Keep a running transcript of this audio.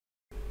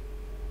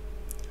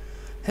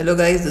Hello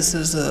guys, this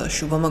is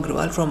Shubham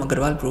Agrawal from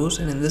Agrawal Pros,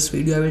 and in this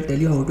video I will tell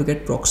you how to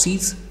get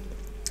proxies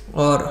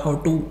or how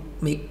to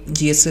make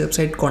GSA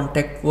website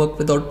contact work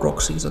without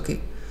proxies. Okay,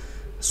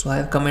 so I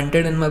have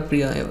commented in my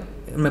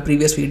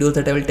previous videos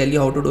that I will tell you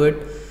how to do it.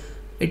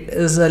 It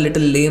is a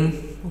little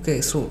lame.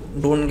 Okay, so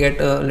don't get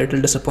a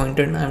little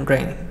disappointed. I'm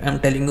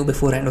telling you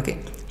beforehand. Okay,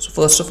 so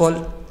first of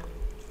all,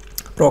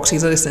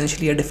 proxies are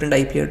essentially a different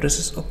IP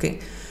addresses. Okay,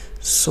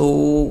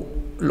 so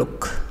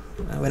look,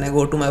 when I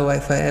go to my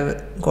Wi-Fi,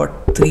 I've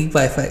got 3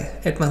 Wi-Fi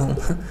at my home.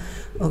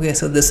 Okay,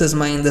 so this is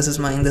mine, this is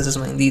mine, this is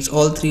mine.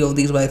 All 3 of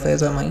these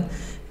Wi-Fi's are mine,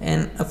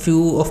 and a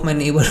few of my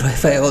neighbor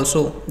Wi-Fi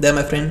also. They're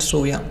my friends,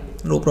 so yeah,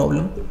 no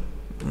problem.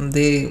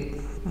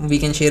 We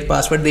can share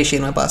password. They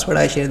share my password,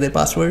 I share their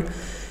password,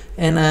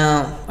 and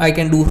I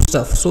can do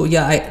stuff. So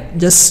yeah, I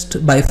just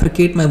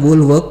bifurcate my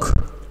whole work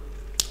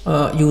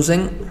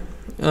using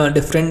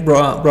different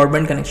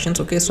broadband connections.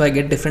 Okay, so I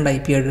get different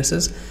IP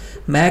addresses.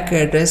 MAC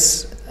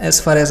address,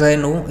 as far as I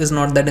know, is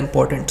not that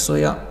important. So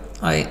yeah,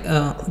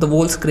 the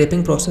whole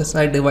scraping process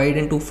I divide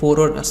into 4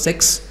 or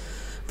 6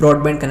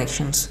 broadband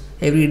connections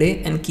every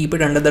day and keep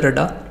it under the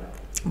radar.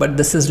 But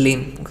this is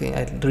lame. Okay,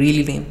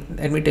 really lame.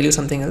 Let me tell you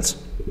something else.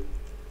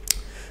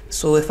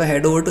 So if I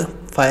head over to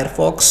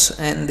Firefox,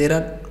 and there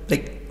are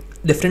like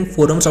different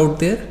forums out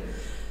there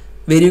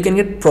where you can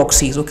get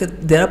proxies. Okay,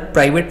 there are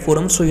private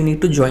forums, so you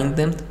need to join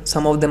them.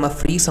 Some of them are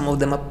free, some of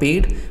them are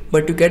paid,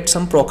 but you get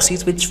some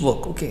proxies which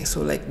work. Okay,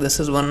 so like this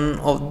is one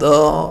of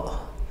the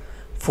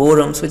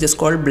forums which is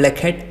called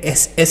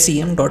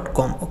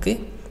blackhatsem.com.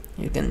 okay,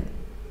 you can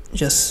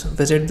just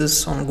visit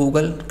this on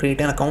Google,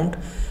 create an account.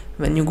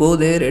 When you go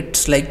there,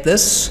 it's like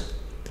this,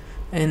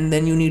 and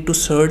then you need to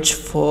search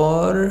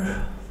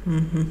for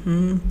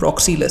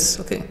proxy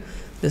list. Okay,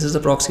 this is the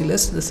proxy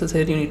list. This is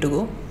where you need to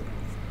go.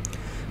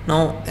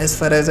 Now, as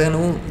far as I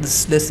know,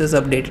 this list is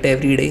updated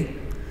every day.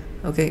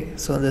 Okay,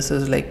 so this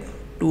is like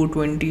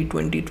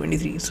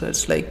 2/20/2023, so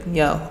it's like,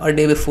 yeah, a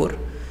day before,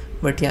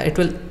 but yeah, it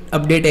will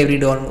update every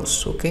day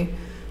almost. Okay,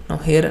 now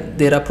here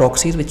there are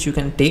proxies which you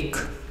can take,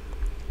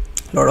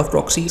 lot of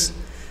proxies.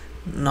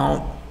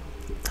 Now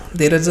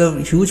there is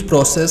a huge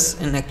process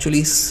in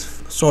actually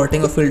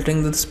sorting or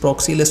filtering this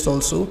proxy list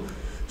also,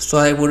 so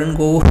I wouldn't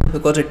go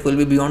because it will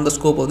be beyond the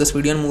scope of this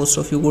video and most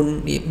of you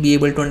wouldn't be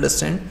able to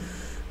understand.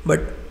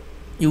 But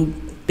you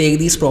take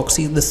these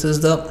proxies. This is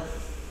the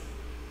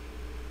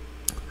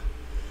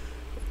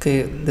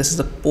this is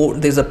the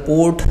port. There's a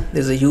port,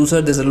 there's a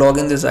user, there's a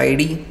login, there's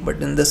ID,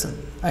 but in this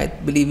I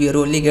believe we are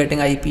only getting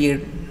IP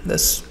at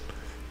this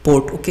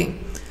port. Okay,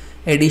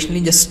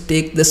 additionally, just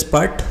take this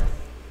part,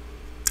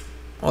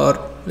 or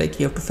like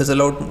you have to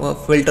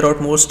filter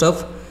out more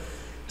stuff.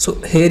 So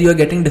here you are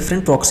getting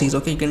different proxies.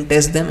 Okay, you can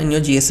test them in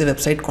your GSA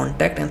website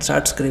contact and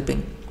start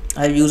scraping.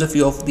 I've used a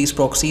few of these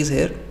proxies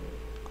here,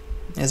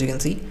 as you can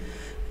see,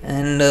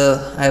 and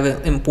I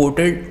have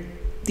imported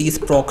these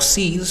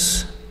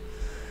proxies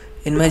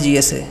in my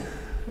GSA.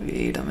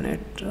 Wait a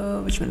minute,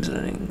 which one is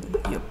running?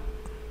 Yep,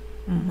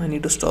 I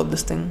need to stop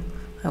this thing.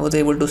 I was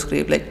able to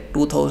scrape like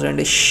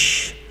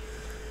 2000-ish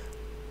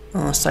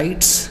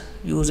sites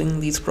using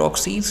these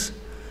proxies.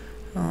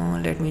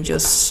 Let me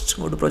just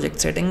go to project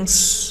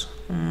settings,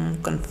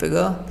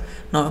 configure.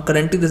 Now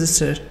currently this is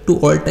set to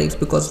all types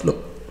because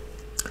look,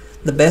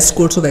 the best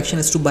course of action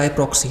is to buy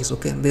proxies.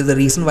 Okay, there's a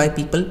reason why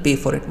people pay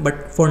for it,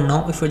 but for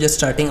now, if you're just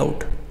starting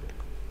out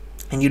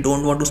and you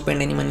don't want to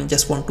spend any money,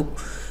 just want to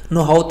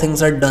know how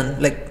things are done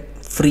like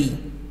free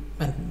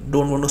and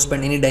don't want to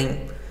spend any dime,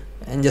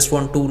 and just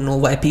want to know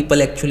why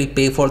people actually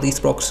pay for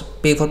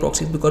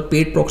proxies, because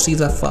paid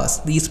proxies are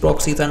fast. These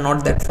proxies are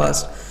not that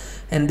fast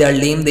and they are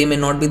lame. They may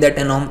not be that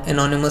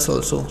anonymous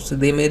also, so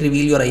they may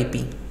reveal your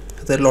IP.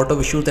 There are a lot of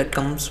issues that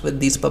comes with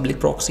these public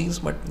proxies,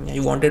 but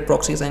you wanted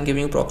proxies, I'm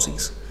giving you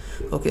proxies.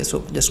 Okay,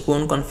 so just go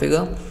and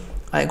configure.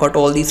 I got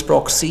all these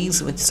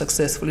proxies which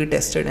successfully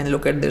tested, and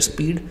look at their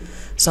speed.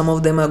 Some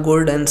of them are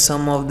good and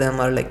some of them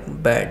are like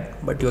bad,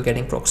 but you're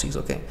getting proxies.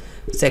 Okay,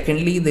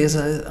 secondly, there's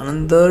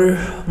another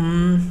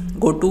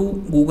go to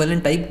Google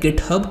and type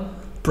GitHub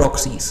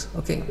proxies.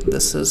 Okay,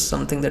 this is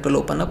something that will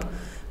open up.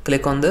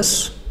 Click on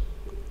this,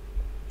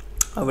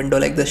 a window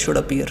like this should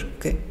appear.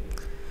 Okay,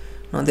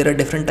 now there are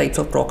different types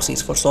of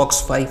proxies for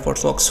SOCKS 5, for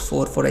SOCKS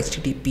 4, for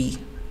HTTP.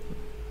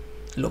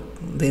 Look,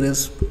 there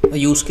is a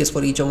use case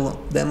for each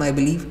of them, I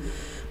believe,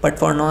 but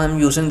for now I'm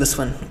using this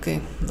one.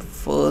 Okay, the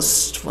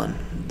first one,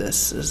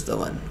 this is the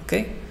one.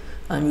 Okay,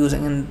 I'm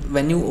using, and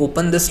when you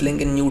open this link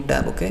in new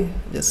tab, okay,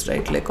 just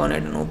right click on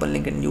it and open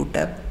link in new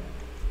tab,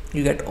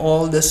 you get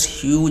all this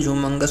huge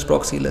humongous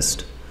proxy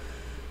list.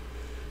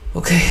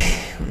 Okay,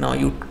 now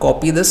you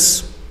copy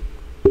this.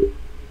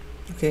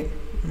 Okay,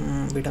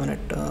 wait a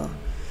minute,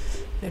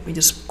 let me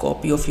just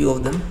copy a few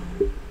of them.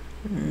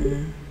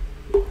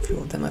 Few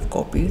of them I've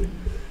copied.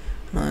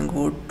 Now I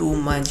go to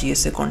my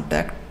GSA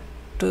contact,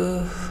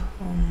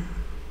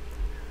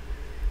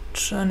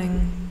 it's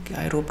running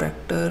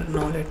chiropractor.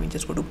 Now let me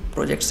just go to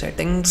project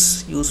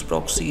settings, use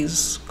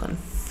proxies,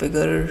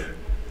 configure.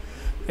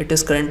 It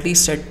is currently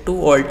set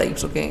to all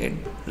types. Okay,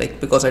 like,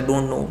 because I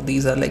don't know,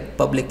 these are like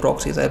public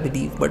proxies I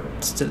believe, but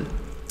still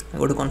I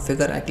go to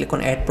configure, I click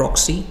on add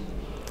proxy,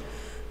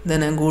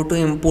 then I go to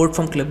import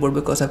from clipboard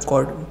because I've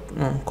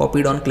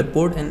copied on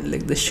clipboard, and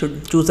like this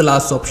should choose the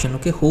last option.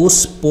 Okay,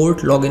 host, port,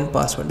 login,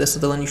 password. This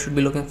is the one you should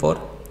be looking for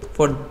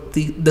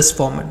this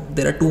format.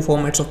 There are two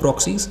formats of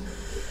proxies.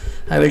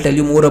 I will tell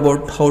you more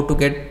about how to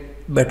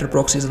get better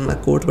proxies in my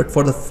course, but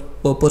for the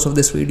purpose of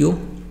this video,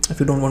 if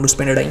you don't want to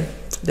spend a dime,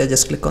 then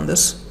just click on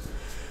this.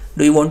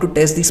 Do you want to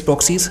test these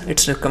proxies?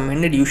 It's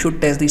recommended you should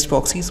test these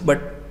proxies,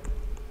 but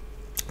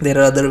there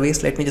are other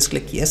ways. Let me just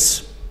click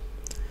yes.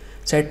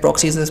 Set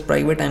proxies as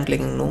private. I'm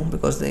clicking no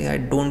because I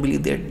don't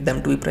believe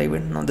them to be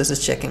private. Now this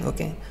is checking.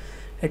 Okay,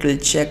 it will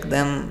check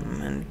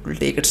them and it will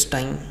take its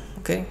time.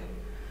 Okay,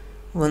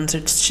 once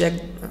it's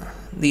checked,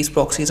 these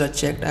proxies are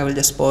checked, I will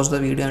just pause the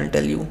video and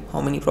tell you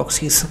how many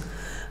proxies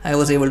I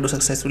was able to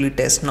successfully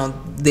test. Now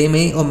they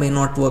may or may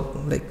not work,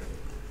 like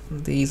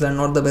these are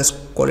not the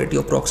best quality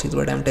of proxies,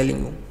 but I'm telling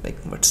you, like,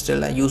 but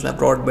still I use my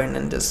broadband,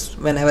 and just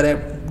whenever I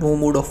have no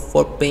mood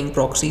for paying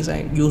proxies,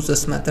 I use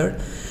this method,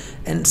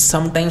 and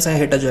sometimes I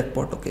hit a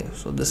jackpot. Okay,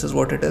 so this is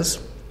what it is.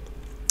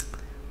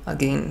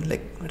 Again,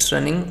 like, it's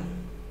running.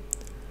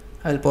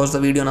 I'll pause the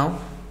video now.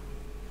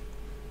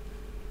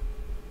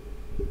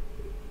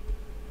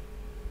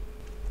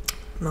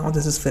 Now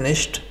this is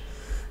finished,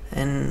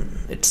 and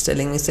it's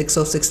telling me 6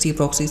 of 60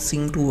 proxies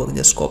seem to work.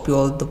 Just copy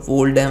all the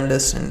whole damn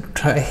list and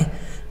try.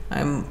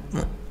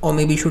 Or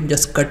maybe you should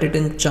just cut it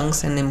in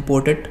chunks and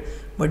import it,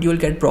 but you will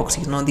get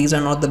proxies. Now these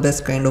are not the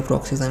best kind of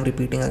proxies, I'm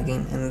repeating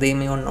again, and they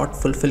may or not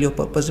fulfill your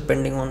purpose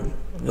depending on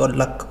your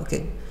luck.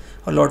 Okay,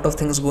 a lot of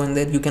things go in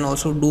there. You can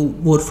also do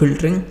more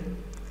filtering,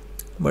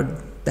 but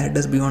that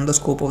is beyond the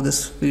scope of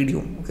this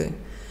video. Okay,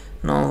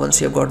 now once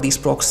you have got these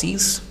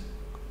proxies,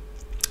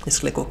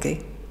 just click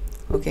OK.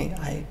 Okay,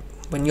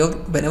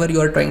 whenever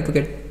you are trying to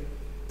get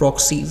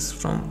proxies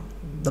from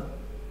the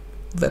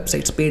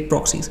websites, paid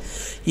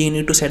proxies, you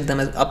need to set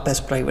them up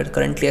as private.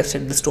 Currently I've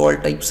set this to all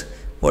types,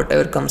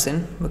 whatever comes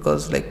in,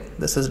 because like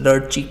this is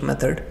dirt cheap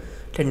method.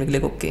 Let me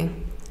click OK,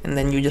 and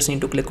then you just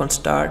need to click on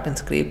start and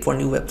scrape for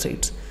new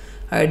websites.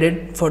 I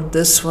did for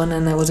this one,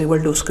 and I was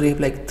able to scrape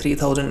like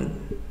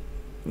 3000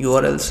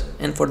 URLs,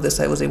 and for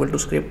this I was able to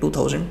scrape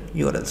 2000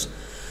 URLs.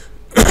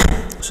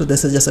 So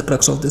this is just a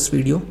crux of this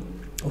video.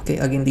 Okay,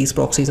 again, these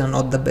proxies are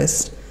not the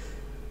best,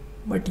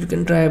 but you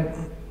can try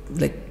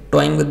like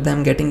toying with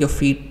them, getting your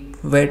feet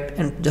wet,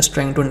 and just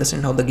trying to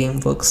understand how the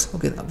game works.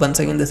 Okay, once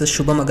again, this is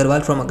Shubham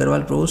Agarwal from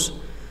Agarwal Pros,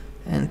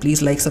 and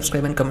please like,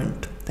 subscribe and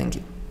comment. Thank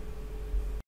you.